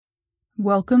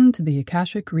Welcome to the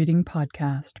Akashic Reading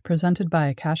Podcast, presented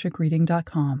by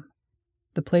AkashicReading.com,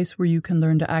 the place where you can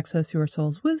learn to access your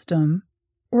soul's wisdom,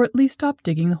 or at least stop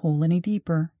digging the hole any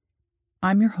deeper.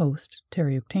 I'm your host,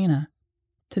 Terry Uktana.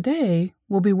 Today,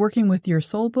 we'll be working with your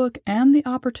soul book and the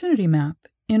opportunity map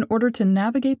in order to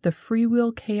navigate the free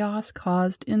will chaos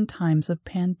caused in times of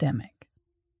pandemic.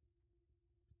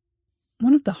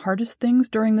 One of the hardest things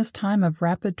during this time of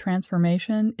rapid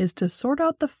transformation is to sort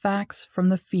out the facts from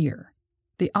the fear,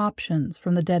 the options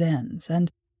from the dead ends,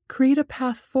 and create a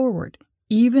path forward,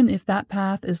 even if that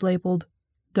path is labeled,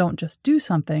 "Don't just do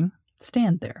something,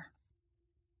 stand there."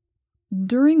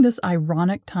 During this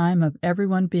ironic time of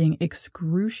everyone being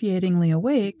excruciatingly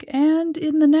awake and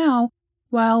in the now,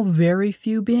 while very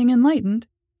few being enlightened,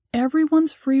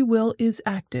 everyone's free will is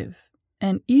active,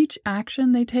 and each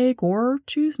action they take or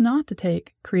choose not to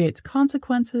take creates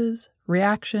consequences,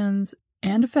 reactions,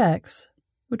 and effects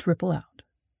which ripple out.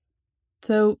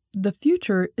 So the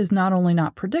future is not only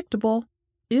not predictable,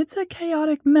 it's a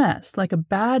chaotic mess, like a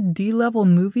bad D-level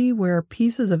movie where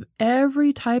pieces of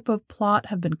every type of plot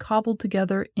have been cobbled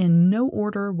together in no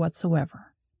order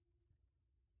whatsoever.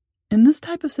 In this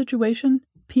type of situation,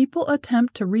 people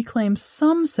attempt to reclaim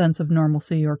some sense of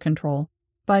normalcy or control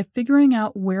by figuring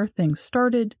out where things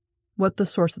started, what the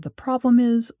source of the problem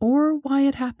is, or why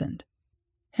it happened.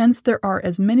 Hence, there are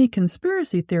as many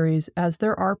conspiracy theories as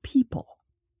there are people,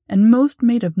 and most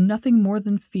made of nothing more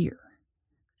than fear.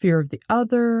 Fear of the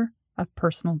other, of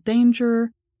personal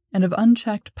danger, and of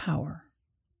unchecked power.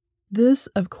 This,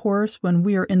 of course, when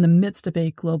we are in the midst of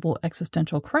a global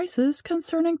existential crisis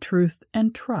concerning truth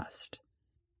and trust.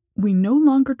 We no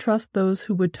longer trust those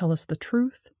who would tell us the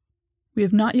truth. We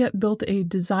have not yet built a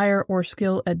desire or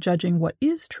skill at judging what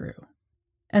is true,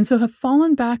 and so have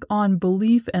fallen back on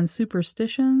belief and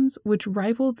superstitions which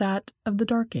rival that of the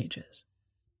Dark Ages.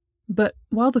 But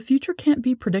while the future can't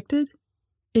be predicted,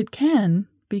 it can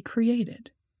be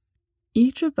created.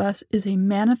 Each of us is a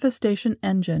manifestation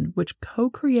engine which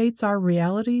co-creates our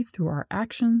reality through our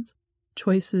actions,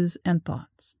 choices, and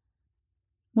thoughts.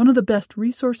 One of the best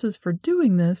resources for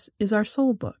doing this is our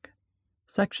soul book,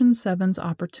 Section 7's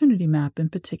opportunity map in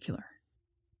particular.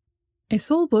 A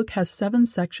soul book has 7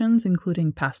 sections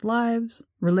including past lives,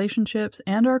 relationships,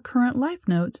 and our current life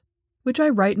notes, which I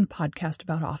write and podcast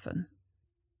about often.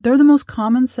 They're the most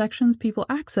common sections people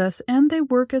access, and they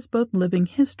work as both living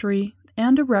history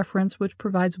and a reference which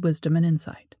provides wisdom and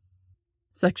insight.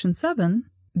 Section 7,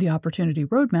 the Opportunity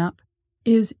Roadmap,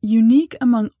 is unique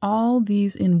among all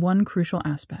these in one crucial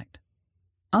aspect.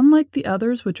 Unlike the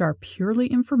others, which are purely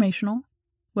informational,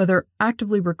 whether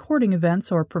actively recording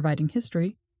events or providing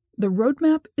history, the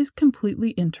roadmap is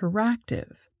completely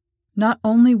interactive, not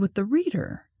only with the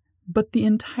reader, but the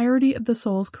entirety of the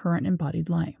soul's current embodied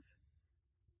life.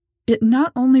 It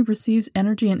not only receives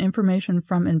energy and information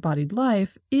from embodied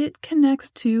life, it connects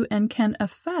to and can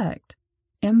affect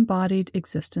embodied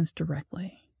existence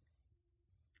directly.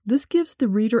 This gives the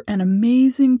reader an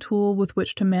amazing tool with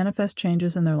which to manifest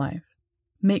changes in their life,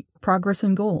 make progress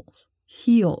in goals,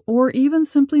 heal, or even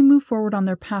simply move forward on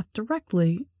their path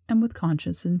directly and with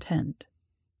conscious intent.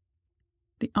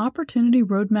 The Opportunity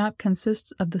Roadmap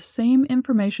consists of the same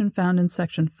information found in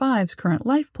Section 5's current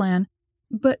life plan,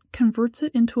 but converts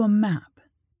it into a map.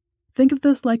 Think of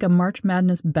this like a March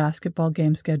Madness basketball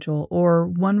game schedule or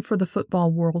one for the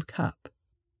Football World Cup.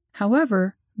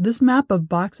 However, this map of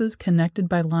boxes connected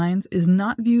by lines is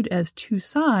not viewed as 2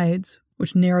 sides,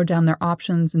 which narrow down their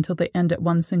options until they end at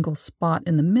one single spot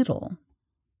in the middle.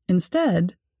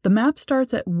 Instead, the map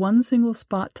starts at one single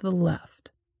spot to the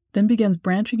left, then begins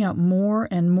branching out more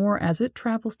and more as it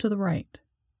travels to the right.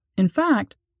 In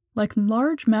fact, like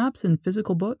large maps in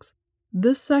physical books,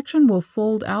 this section will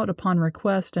fold out upon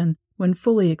request and, when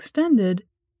fully extended,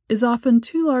 is often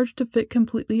too large to fit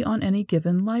completely on any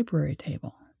given library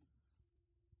table.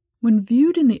 When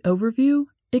viewed in the overview,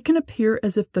 it can appear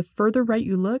as if the further right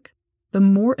you look, the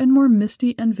more and more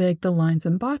misty and vague the lines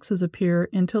and boxes appear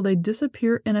until they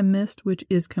disappear in a mist which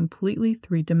is completely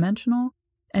 3-dimensional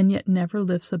and yet never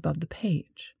lifts above the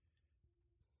page.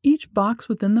 Each box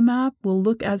within the map will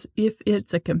look as if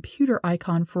it's a computer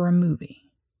icon for a movie.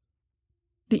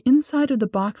 The inside of the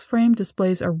box frame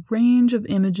displays a range of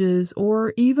images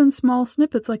or even small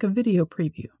snippets like a video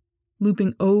preview,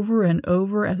 looping over and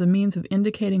over as a means of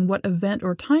indicating what event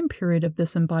or time period of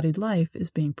this embodied life is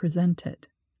being presented.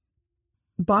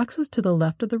 Boxes to the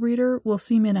left of the reader will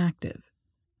seem inactive,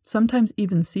 sometimes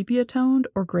even sepia-toned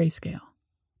or grayscale.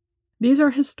 These are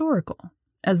historical,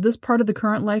 as this part of the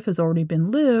current life has already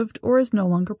been lived or is no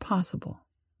longer possible.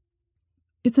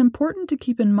 It's important to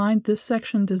keep in mind this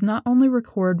section does not only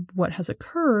record what has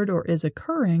occurred or is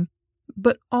occurring,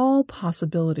 but all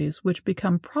possibilities which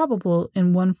become probable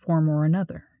in one form or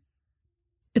another.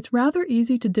 It's rather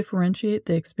easy to differentiate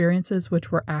the experiences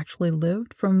which were actually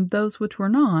lived from those which were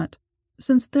not,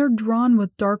 since they're drawn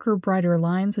with darker, brighter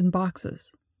lines and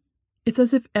boxes. It's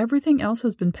as if everything else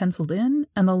has been penciled in,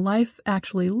 and the life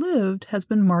actually lived has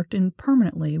been marked in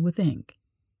permanently with ink.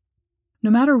 No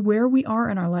matter where we are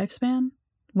in our lifespan,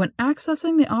 when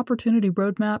accessing the opportunity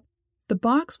roadmap, the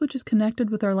box which is connected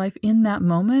with our life in that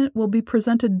moment will be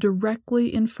presented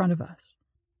directly in front of us.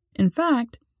 In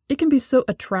fact, it can be so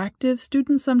attractive,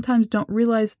 students sometimes don't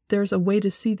realize there's a way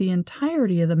to see the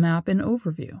entirety of the map in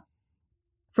overview.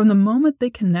 From the moment they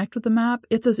connect with the map,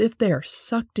 it's as if they are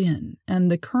sucked in, and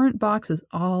the current box is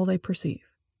all they perceive.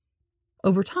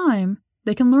 Over time,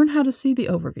 they can learn how to see the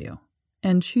overview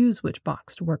and choose which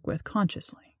box to work with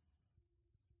consciously.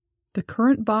 The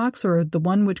current box, or the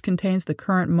one which contains the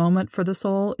current moment for the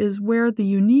soul, is where the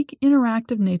unique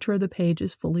interactive nature of the page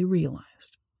is fully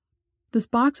realized. This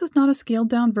box is not a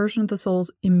scaled-down version of the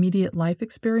soul's immediate life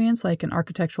experience like an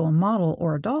architectural model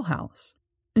or a dollhouse.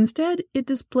 Instead, it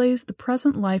displays the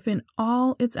present life in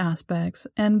all its aspects,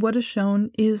 and what is shown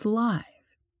is live,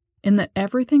 in that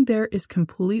everything there is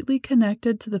completely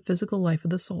connected to the physical life of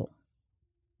the soul.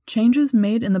 Changes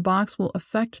made in the box will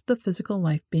affect the physical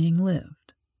life being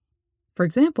lived. For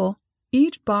example,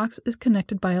 each box is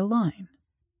connected by a line.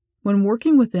 When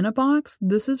working within a box,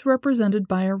 this is represented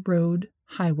by a road,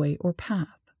 highway, or path.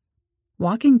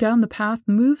 Walking down the path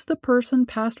moves the person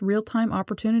past real-time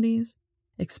opportunities,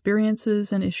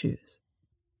 experiences, and issues.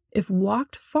 If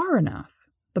walked far enough,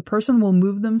 the person will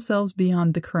move themselves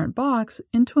beyond the current box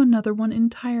into another one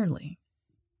entirely.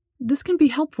 This can be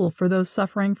helpful for those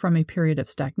suffering from a period of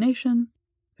stagnation,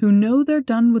 who know they're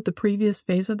done with the previous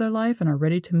phase of their life and are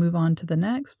ready to move on to the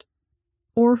next,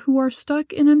 or who are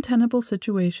stuck in untenable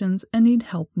situations and need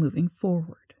help moving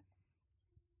forward.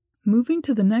 Moving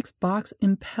to the next box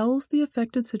impels the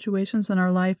affected situations in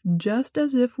our life just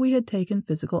as if we had taken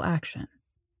physical action.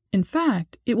 In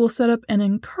fact, it will set up and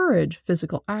encourage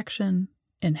physical action,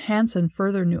 enhance and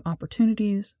further new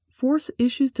opportunities, force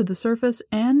issues to the surface,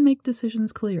 and make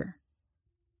decisions clear.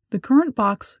 The current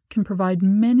box can provide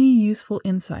many useful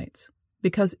insights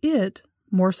because it,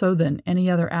 more so than any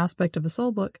other aspect of a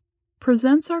soul book,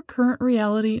 presents our current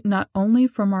reality not only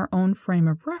from our own frame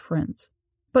of reference,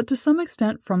 but to some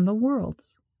extent from the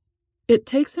world's. It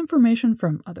takes information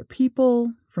from other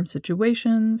people, from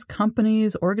situations,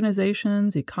 companies,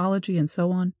 organizations, ecology, and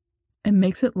so on, and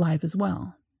makes it live as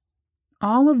well.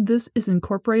 All of this is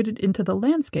incorporated into the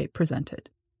landscape presented,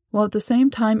 while at the same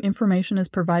time information is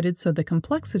provided so the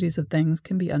complexities of things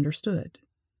can be understood.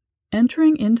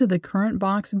 Entering into the current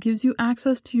box gives you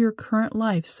access to your current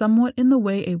life somewhat in the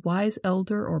way a wise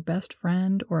elder or best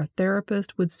friend or a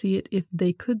therapist would see it if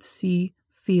they could see,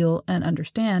 feel, and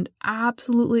understand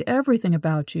absolutely everything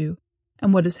about you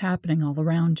and what is happening all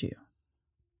around you.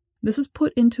 This is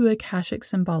put into Akashic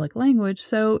symbolic language,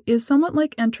 so is somewhat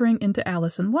like entering into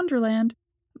Alice in Wonderland,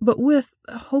 but with,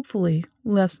 hopefully,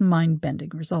 less mind-bending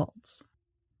results.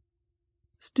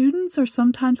 Students are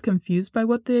sometimes confused by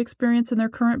what they experience in their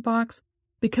current box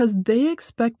because they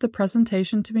expect the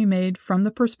presentation to be made from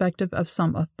the perspective of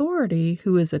some authority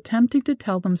who is attempting to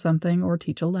tell them something or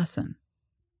teach a lesson.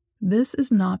 This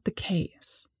is not the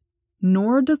case.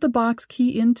 Nor does the box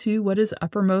key into what is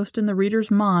uppermost in the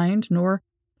reader's mind, nor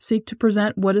seek to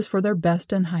present what is for their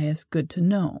best and highest good to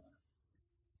know.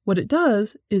 What it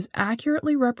does is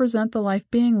accurately represent the life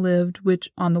being lived, which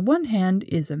on the one hand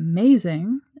is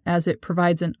amazing, as it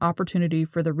provides an opportunity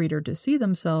for the reader to see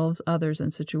themselves, others,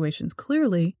 and situations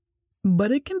clearly,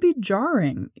 but it can be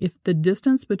jarring if the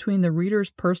distance between the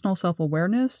reader's personal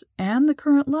self-awareness and the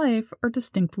current life are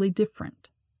distinctly different.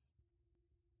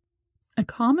 A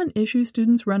common issue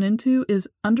students run into is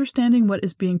understanding what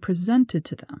is being presented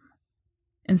to them.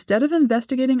 Instead of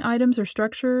investigating items or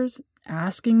structures,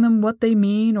 asking them what they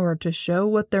mean or to show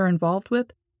what they're involved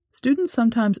with, students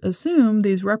sometimes assume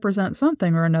these represent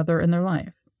something or another in their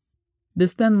life.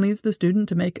 This then leads the student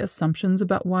to make assumptions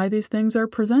about why these things are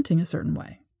presenting a certain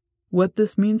way, what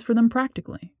this means for them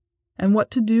practically, and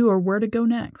what to do or where to go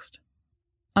next.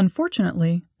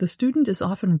 Unfortunately, the student is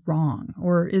often wrong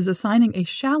or is assigning a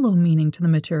shallow meaning to the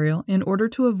material in order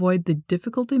to avoid the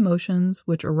difficult emotions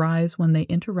which arise when they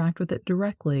interact with it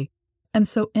directly, and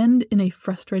so end in a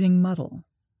frustrating muddle.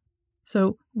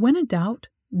 So, when in doubt,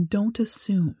 don't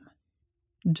assume.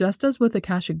 Just as with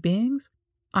Akashic beings,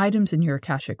 items in your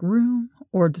Akashic room,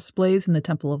 or displays in the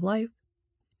Temple of Life,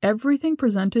 everything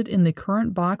presented in the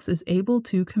current box is able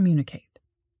to communicate.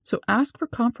 So ask for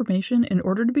confirmation in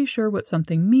order to be sure what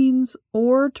something means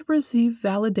or to receive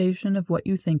validation of what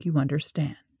you think you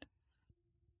understand.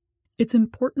 It's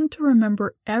important to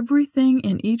remember everything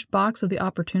in each box of the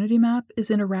opportunity map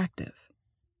is interactive.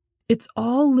 It's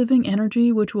all living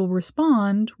energy which will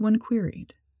respond when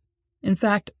queried. In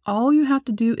fact, all you have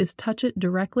to do is touch it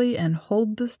directly and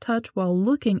hold this touch while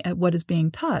looking at what is being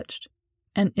touched,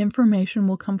 and information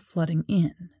will come flooding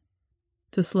in.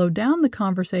 To slow down the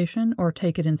conversation or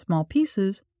take it in small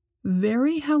pieces,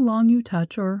 vary how long you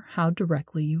touch or how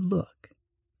directly you look.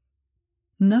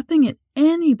 Nothing in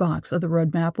any box of the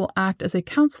roadmap will act as a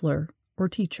counselor or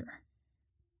teacher.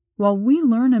 While we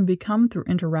learn and become through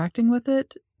interacting with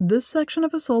it, this section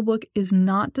of a soul book is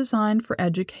not designed for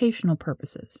educational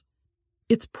purposes.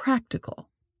 It's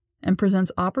practical and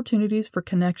presents opportunities for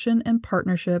connection and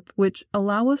partnership which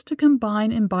allow us to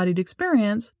combine embodied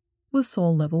experience with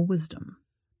soul-level wisdom.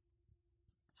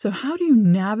 So how do you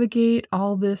navigate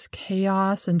all this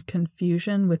chaos and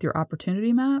confusion with your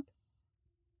opportunity map?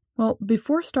 Well,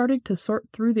 before starting to sort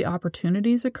through the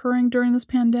opportunities occurring during this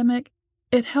pandemic,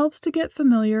 it helps to get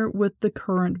familiar with the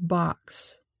current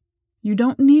box. You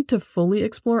don't need to fully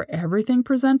explore everything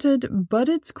presented, but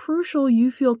it's crucial you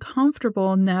feel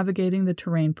comfortable navigating the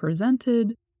terrain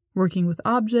presented, working with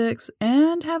objects,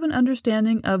 and have an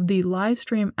understanding of the live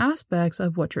stream aspects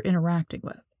of what you're interacting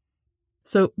with.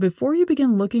 So before you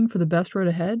begin looking for the best road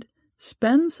ahead,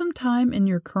 spend some time in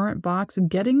your current box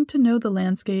getting to know the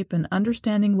landscape and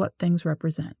understanding what things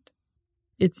represent.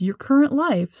 It's your current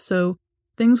life, so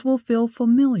things will feel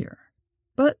familiar,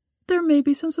 but there may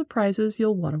be some surprises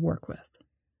you'll want to work with.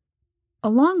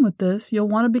 Along with this, you'll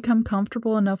want to become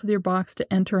comfortable enough with your box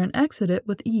to enter and exit it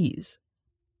with ease.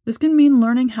 This can mean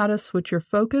learning how to switch your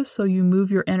focus so you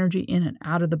move your energy in and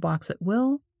out of the box at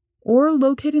will, or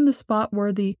locating the spot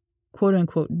where the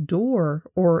quote-unquote door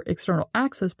or external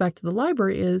access back to the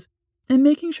library is, and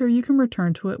making sure you can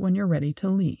return to it when you're ready to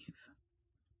leave.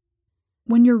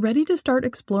 When you're ready to start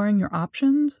exploring your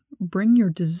options, bring your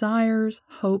desires,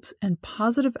 hopes, and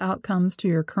positive outcomes to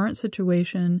your current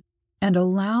situation and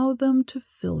allow them to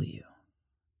fill you.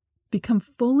 Become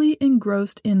fully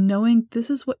engrossed in knowing this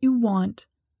is what you want,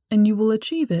 and you will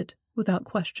achieve it without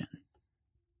question.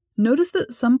 Notice that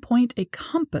at some point a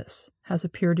compass has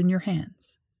appeared in your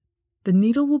hands. The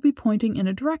needle will be pointing in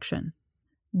a direction.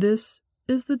 This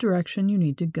is the direction you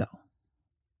need to go.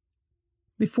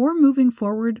 Before moving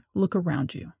forward, look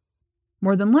around you.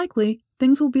 More than likely,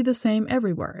 things will be the same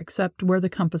everywhere except where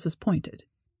the compass is pointed.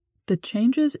 The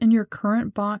changes in your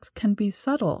current box can be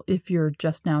subtle if you're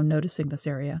just now noticing this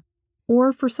area,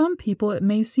 or for some people it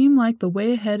may seem like the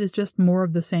way ahead is just more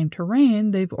of the same terrain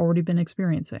they've already been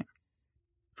experiencing.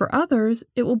 For others,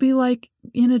 it will be like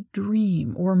in a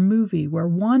dream or movie where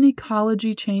one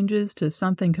ecology changes to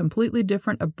something completely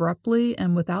different abruptly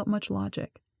and without much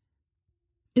logic.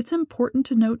 It's important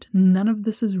to note none of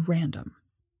this is random.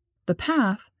 The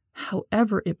path,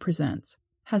 however it presents,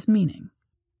 has meaning.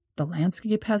 The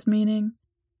landscape has meaning,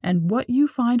 and what you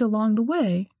find along the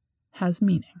way has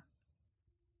meaning.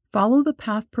 Follow the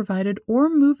path provided or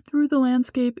move through the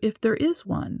landscape if there is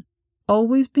one,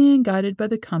 always being guided by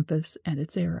the compass and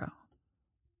its arrow.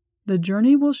 The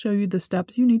journey will show you the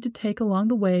steps you need to take along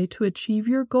the way to achieve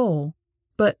your goal,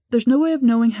 but there's no way of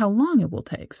knowing how long it will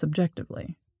take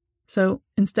subjectively. So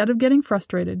instead of getting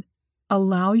frustrated,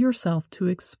 allow yourself to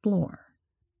explore.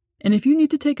 And if you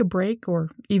need to take a break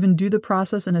or even do the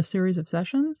process in a series of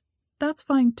sessions, that's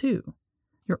fine too.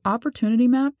 Your opportunity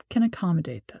map can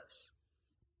accommodate this.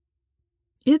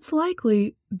 It's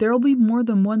likely there will be more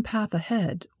than one path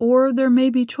ahead, or there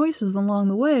may be choices along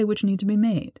the way which need to be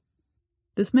made.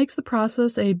 This makes the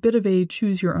process a bit of a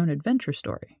choose-your-own-adventure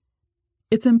story.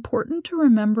 It's important to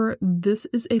remember this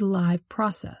is a live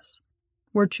process,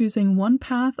 where choosing one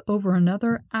path over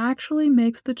another actually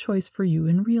makes the choice for you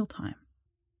in real time.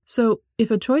 So, if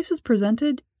a choice is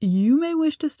presented, you may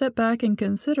wish to step back and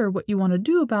consider what you want to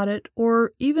do about it,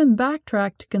 or even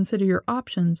backtrack to consider your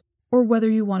options or whether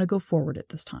you want to go forward at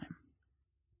this time.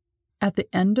 At the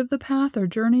end of the path or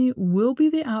journey will be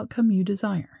the outcome you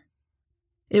desire.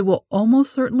 It will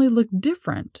almost certainly look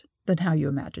different than how you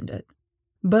imagined it,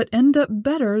 but end up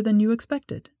better than you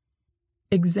expected.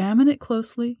 Examine it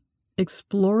closely,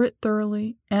 explore it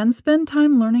thoroughly, and spend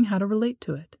time learning how to relate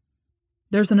to it.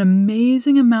 There's an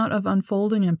amazing amount of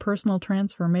unfolding and personal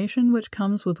transformation which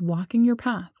comes with walking your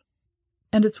path,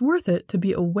 and it's worth it to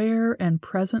be aware and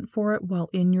present for it while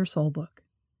in your soul book.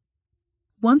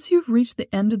 Once you've reached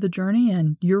the end of the journey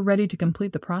and you're ready to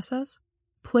complete the process,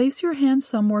 place your hand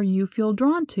somewhere you feel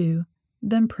drawn to,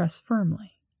 then press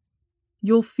firmly.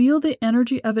 You'll feel the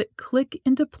energy of it click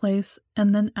into place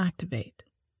and then activate.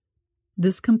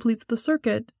 This completes the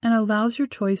circuit and allows your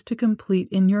choice to complete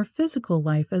in your physical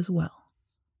life as well.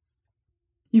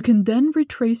 You can then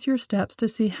retrace your steps to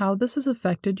see how this has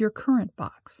affected your current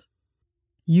box.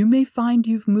 You may find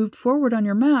you've moved forward on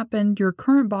your map and your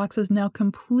current box is now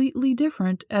completely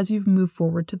different as you've moved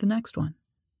forward to the next one.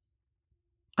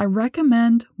 I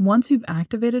recommend, once you've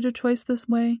activated a choice this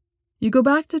way, you go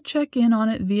back to check in on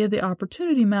it via the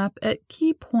opportunity map at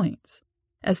key points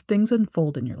as things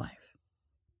unfold in your life.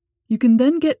 You can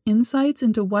then get insights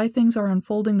into why things are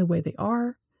unfolding the way they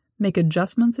are, make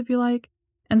adjustments if you like,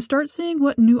 and start seeing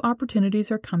what new opportunities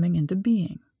are coming into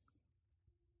being.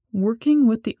 Working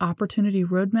with the opportunity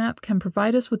roadmap can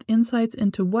provide us with insights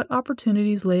into what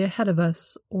opportunities lay ahead of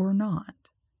us or not.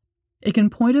 It can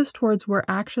point us towards where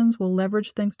actions will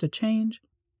leverage things to change,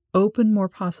 open more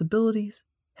possibilities,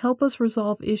 help us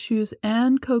resolve issues,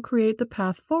 and co-create the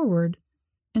path forward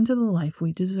into the life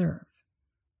we deserve.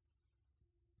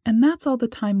 And that's all the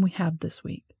time we have this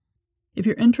week. If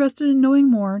you're interested in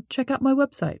knowing more, check out my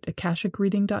website,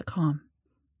 akashicreading.com.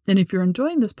 And if you're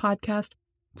enjoying this podcast,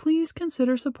 please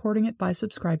consider supporting it by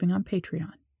subscribing on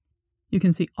Patreon. You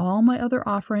can see all my other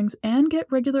offerings and get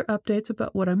regular updates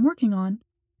about what I'm working on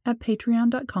at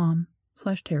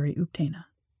patreon.com/TerryUktana.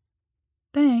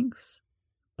 Thanks.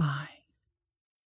 Bye.